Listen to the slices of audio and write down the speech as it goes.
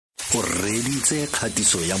o reditse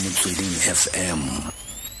kgatiso ya Motsweding FM.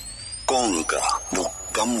 Konka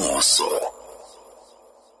bokamoso.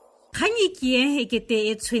 Kganyikie ekete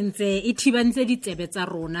e tshwentse e thibantse ditsebe tsa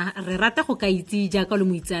rona. Re rata go ka itse jaaka le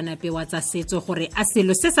moitsanape wa tsa setso gore a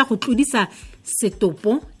selo se sa go tlodisa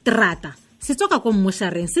setopo trata se tsoka ko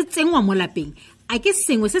mmoshareng se tsengwa mo lapeng a ke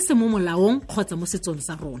sengwe se se mo molaong kgotsa mo setsong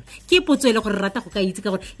sa rona. Ke potso ile gore rata go ka itse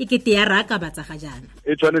ka gore ekete ya raka batsa ga jana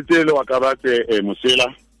e tshwanetse le wa ka batse mosela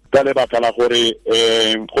ka le batla gore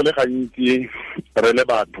go le gantsi re le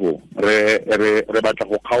batho re batla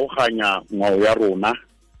go kgaoganya ngwao ya rona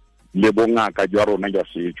le bongaka jwa rona jwa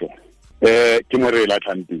setso. Ke mo re la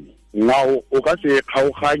tlhanteng ngwao o ka se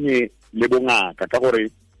kgaoganye le bongaka ka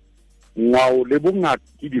gore ngwao le bongaka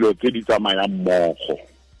ke dilo tse di tsamayang mmogo.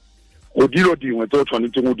 Go dilo dingwe tse o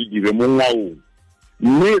tshwanetseng o di dire mo ngwaong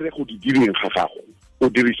mme re go di direng ga gago o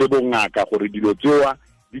dirise bongaka gore dilo tsewa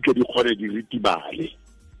di ke di kgone di ritibale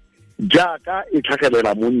jaaka e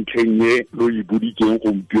tlhagelela mo ntlheng e lo e buditseng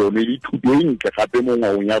gompieno le thuto e ntle gape mo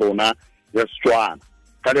ngwaong ya rona ya Setswana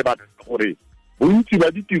ka lebaka gore bontsi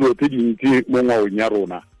ba ditiro tse dintsi mo ngwaong ya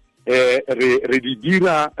rona re di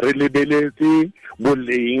dira re lebeletse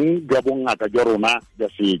boleng jwa bongaka jwa rona jwa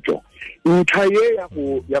setso. Ntlha ye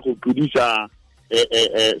ya go tlodisa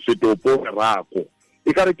setopo rako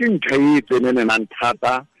e ka re ke ntlha e tsenenenang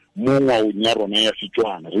thata mo ngwaong ya rona ya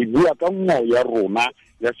Setswana. Re bua ka ngwao ya rona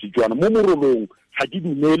ya Setswana mo morolong ga ke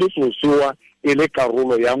dumele sewa e le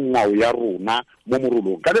karolo ya ngwao ya rona mo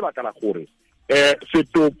morolong ka lebaka la gore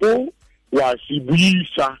setopo wa se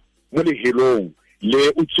buisa mo lehelong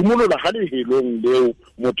le o tshimolola ga lehelong leo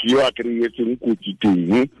motho yo a kreetseng kotsi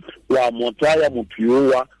teng wa mo tsaya motho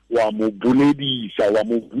yo wa mo buledisa wa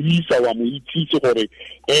mo buisa wa mo itsitse gore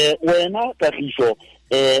wena Kagiso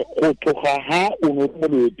go tloga ha o no mo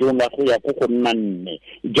loetong la go ya go nna nne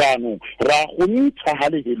jaanong ra go ntsha ha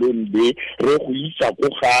lehelong le re go isa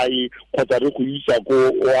go gae kgotsa re go isa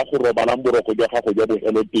go wa go robalang boroko jwa gago jwa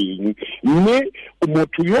bogelo teng mme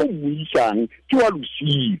motho yo mo isang ke wa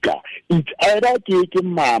losika it's either ke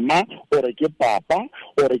mama or ke papa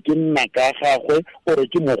or ke nna ka gagwe or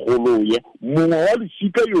ke mogoloye mongwe wa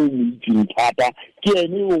losika yo mo itseng thata ke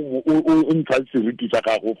ene o ntsha seriti sa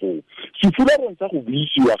gago go sefula rontsha go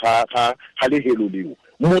buisiwa ga lehelo leo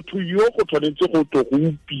motho yo go tshwanetse go to go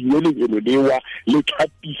upiwe lehelo lewa le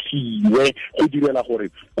tlhapisiwe go direla gore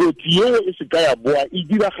kotsi eo e se ka ya boa e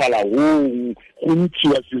diragala go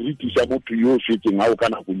ntshiwa seriti sa motho yo fetseng a o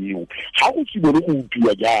kana go nyeo ga go sibole go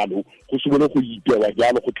upiwa jalo go sibole go ipewa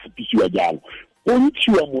jalo go tlhapisiwa jalo go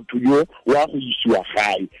ntshiwa motho yo wa go isiwa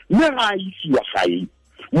gae mme ga a isiwa gae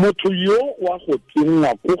motho yo wa go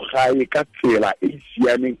tsenngwa go gae ka tsela e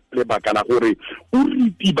siameng le bakala gore o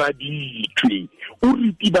ritibaditswe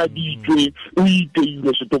o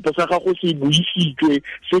iteilwe setopo sa gago se buisitswe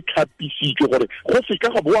se tlhapisitswe gore go se ka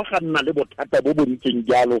go boa ga nna le bothata bo bo ntseng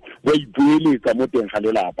jalo ba ibueletsa mo teng ga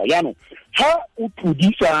lelapa jaanong ha o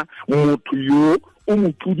tlodisa motho yo o mo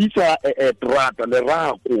tlodisa trata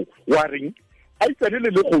lerako wa reng a itsane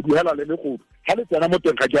le godu hela le godu ha le tsena mo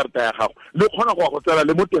teng ga jarta ya gago le khona go tsela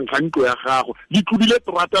le mo teng ga ntlo ya gago di tlodile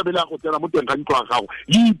trata bela go tsena mo teng ga ntlo ya gago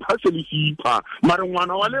le ipha se le sipha mare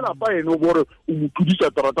ngwana wa lelapa ene o bore o mo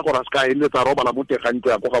tlodisa trata gore a ska ene tsa robala mo teng ga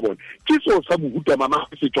ntlo ya go ga bone ke so sa mohuta mama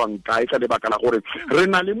se tswang kae ka le bakala gore re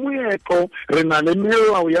na le moetlo re na le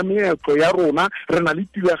melao ya meetlo ya rona re na le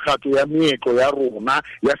tiragatso ya meetlo ya rona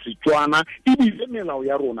ya Setswana e bile melao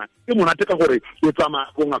ya rona e monate ka gore e tsama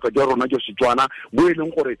go ngaka jwa rona jwa Setswana bo e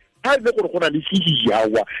leng gore ha ile gore go na le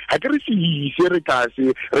sihiyawa ha ke re sihise re ka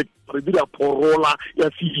se re dira porola ya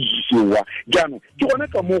sihisewa jaanong ke gone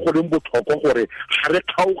ka mo go leng botlhokwa gore ga re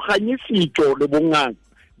kgaoganye setso le bongaka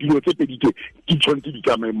dilo tse pedite di tshwanetse di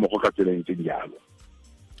tsamaye mmogo ka tsela e ntseng jalo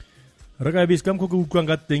re ka Kaebis ka mokgwa ke utlwang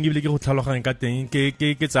ka teng ebile ke go tlhaloganya ka teng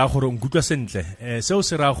ke tsaya gore o nkutlwa sentle seo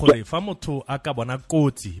se raya gore fa motho a ka bona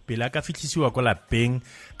kotsi pele a ka fitlhisiwa kwa lapeng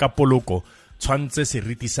ka poloko tshwantse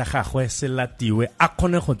seriti sa gagwe se latiwe a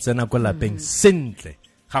kgone go tsena kwa lapeng sentle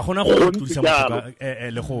ga gona go tlodisa motho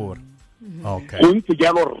le gore okay go ntse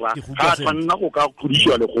jalo rra ga tshwanna go ka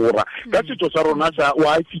tlodisiwa le gora ka setso sa rona sa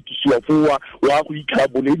wa fitisiwa fowa wa go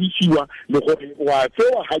itlhaboledisiwa le gore wa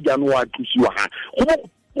tsewa ga jano wa tlosiwa ga go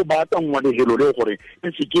o batla ngwa lehelo le gore e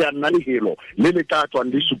se ke ya nna lehelo le le tla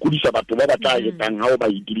tswang le sokodisa batho ba ba tla etang ha o ba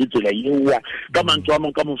idile tsela yewa ka mantso a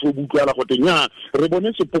mong ka moso butlwala go tenya re bone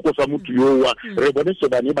sepoko sa motho yowa re bone se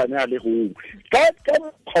bane a le go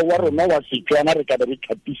ka wa rona wa Setswana re ka re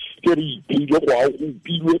tlhapisitse re ipile go a go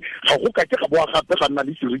upilwe ga go ka ke ga boa gape ga nna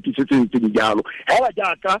le seriti se tseng jalo ha ba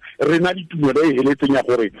jaaka re na ditumelo e heletseng ya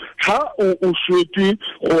gore ha o swetse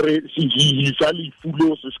gore se hisa le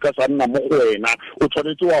fulo se ska sa nna mo go wena o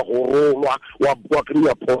tshwanetse wa wa gorolwa wa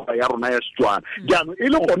kry-a phosa ya rona ya Setswana jaanong e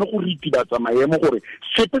le gone go re itibatsa maemo gore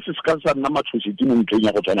sepe se se ka sa nna matshosetsi mo ntlheng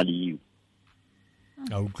ya go tshwana le eo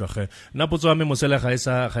a utlwage nna potso wa me Mosela ga e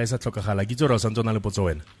sa tlhokagala ke itse gore o santse o na le potso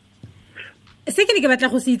wena se ke ne ke batla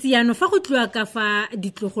go se itse yaano fa go tliwa ka fa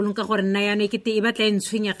ditlogolong ka gore nna yaano ekete e batla e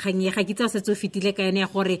ntshwenya kgang ga ke tsa o setse o fetile ka yone ya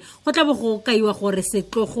gore go tla bo go kaiwa gore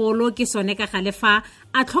setlogolo ke sone ka gale fa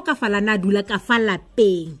a tlhokafala na dula ka fa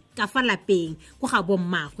lapeng go ga bo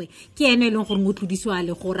mmagwe ke ene e leng gore mo tlhodisiwa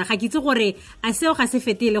le gore ga ke itse gore a seo ga se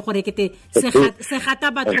fetile gore kete se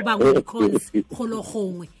gata batho bangwe because go lo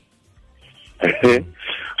gongwe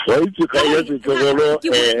wa itse ka ya setlogolo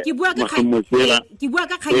ke bua ka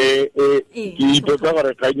kgang ke ipotsa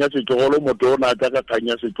gore kgang ya setlogolo motho o na tla ka kgang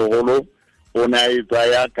ya setlogolo o na e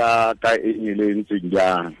tsaya ka eng le ntseng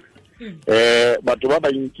jang batho ba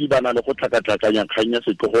bantsi ba na le go tlhakatlhakanya kgang ya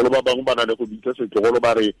setlogolo ba bangwe ba na le go bitsa setlogolo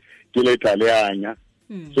ba re ke le tlaleanya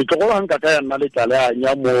setlogolo hang ka ya nna le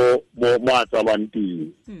tlaleanya mo a tsalwang teng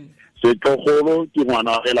setlogolo ke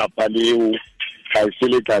ngwana wa lelapa leo ga se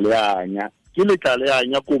le tlaleanya ke le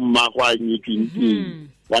tlaleanya ko mmago a nyetseng teng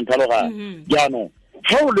wa ntlhaloga jaanong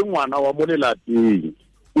ga o le ngwana wa mo lelapeng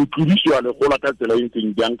o tlodisiwa legola ka tsela e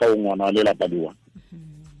ntseng jang ka o ngwana wa lelapa lewa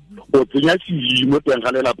o tsenya sedi mo teng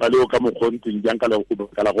ga lelapa leo ka mokgwa o ntseng jang ka la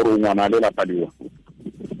gore o ngwana wa lelapa lewa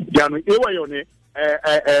jaanong ewa yone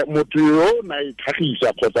motho yo na e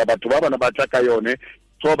tlhagisa kgotsa batho ba bana ba tla ka yone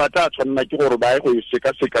so ba tla tshwanela ke gore ba ye go e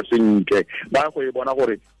sekaseka sentle ba go e bona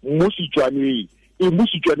gore mo Setswaneng mo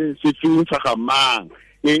Setswaneng se feng sa ga mang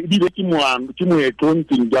ebile ke moetlo o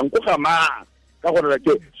ntseng jang ko ga mang ka gore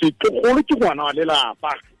setlogolo ke ngwana wa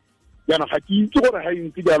lelapa jaanong ga ke itse gore ga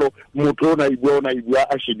ntse jalo motho o na e bua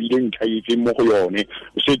a shebile ntlha efeng mo go yone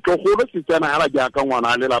setlogolo se tsena hela jaaka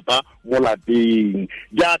ngwana wa lelapa mo lapeng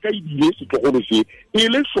jaaka ebile setlogolo se e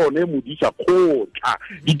le sone modisa kgotla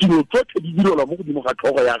ditiro tsotlhe di direlwa mo godimo ga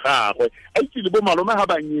tlhogo ya gagwe a itse le bo malome ga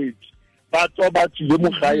ba nyetse ba tswa ba tsile mo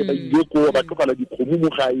gae ba ile ko ba tlogala dikgomo mo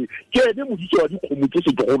gae ke ene modisa wa dikgomo tse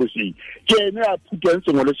setlogolo se ke ene a phutang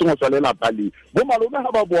sengwe le sengwe sa lelapa le bo malome ga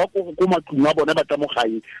ba boa ko matlong a bone ba tla mo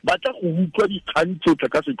gae ba tla go utlwa dikgang tsotlhe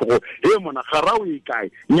ka setlogolo mona gara o e kae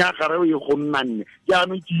nya gara o e go nna nne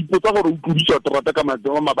jaanong ke ipotsa gore o tlodisa terata ka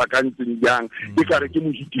mabaka a ntseng jang e kare ke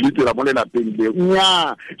mojitile tsela mo lelapeng le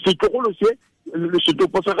nya setlogolo se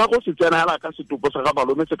setopo sa gago se tsena hela ka setopo sa ga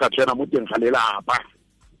malome se ka tsena mo teng ga lelapa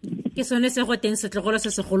ke sone se go teng setlogolo se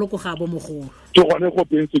segolo go ga bo mogolo ke gone go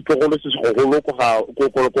teng setlogolo se segolo go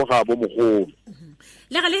ga bo mogolo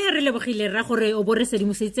le ga le re lebogile ra gore o bo re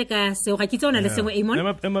sedimoseditse ka seo ga ke itse o na le sengwe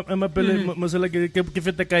Amon pele Mosela ke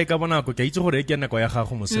fete kae ka bonako ke itse gore ke nako ya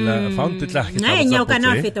gago Mosela fa o ntletla ke nya o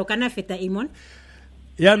kana feta Amon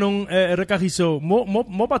yaanong re Kagiso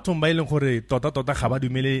mo bathong ba ileng gore tota ga ba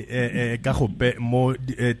dumele ka gope mo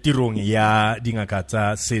tirong ya dingaka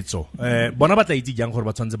tsa setso bona ba tla itse jang gore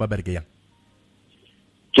ba tshwanetse ba bereke yang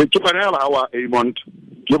ke bona ya lawa Amon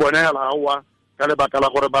ke bona ya lawa ka lebaka la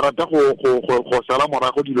gore ba rata go sala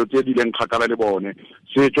morago dilo tse di leng kgakala le bone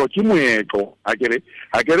setso ke moetlo a kere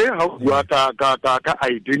ha o bua ka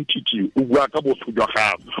identity o bua ka botho jwa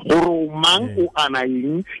gago gore mang o ana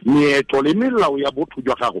eng meetlo le melao ya botho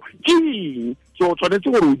jwa gago ke eng so tshwanetse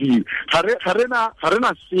gore o dire ga re na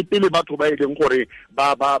sepe le batho ba e leng gore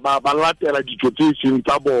ba latela ditso tse seng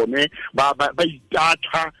tsa bone ba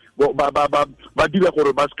itatha ba dira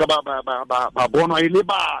gore ba ska ba bonwa e le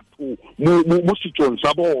batho mo setsong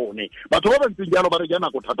sa bone batho ba bantse jalo ba re ja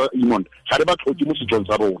nako thata Imond ga re ba tlhoki mo setsong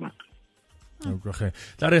sa rona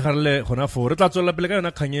tla re garle gona fo re tla tswela pele ka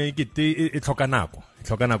yona kganye e tlhoka nako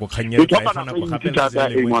kganye e fa nako gape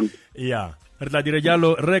ya re tla dire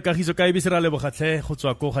jalo re Kagiso Kaebis ra lebogatlhe go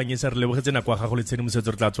tswa ko ganye se re lebogetse nako ga go le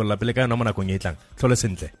tshedimosetso re tla tswela pele ka yona mo nakong e tlang tlhole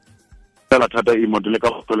sentle tsela thata Imond le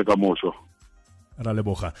ka go le ka moso ra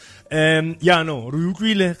leboga yaano re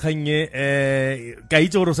utlwile kganye ka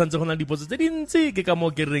itse gore o santse go na dipotso tse dintsi ke ka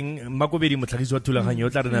mo ke reng Makobedi motlhagisi wa thulaganyo o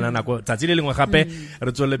tla re nela nako tsatsi le lengwe gape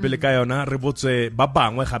re tswele pele ka yona re botswe ba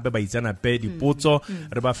bangwe gape ba itsanape dipotso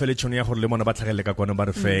re ba fele tšhono ya gore le bona ba tlhagele ka kone ba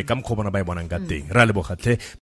re fe ka mokgwa bona ba e bonang ka teng ra lebogatlhe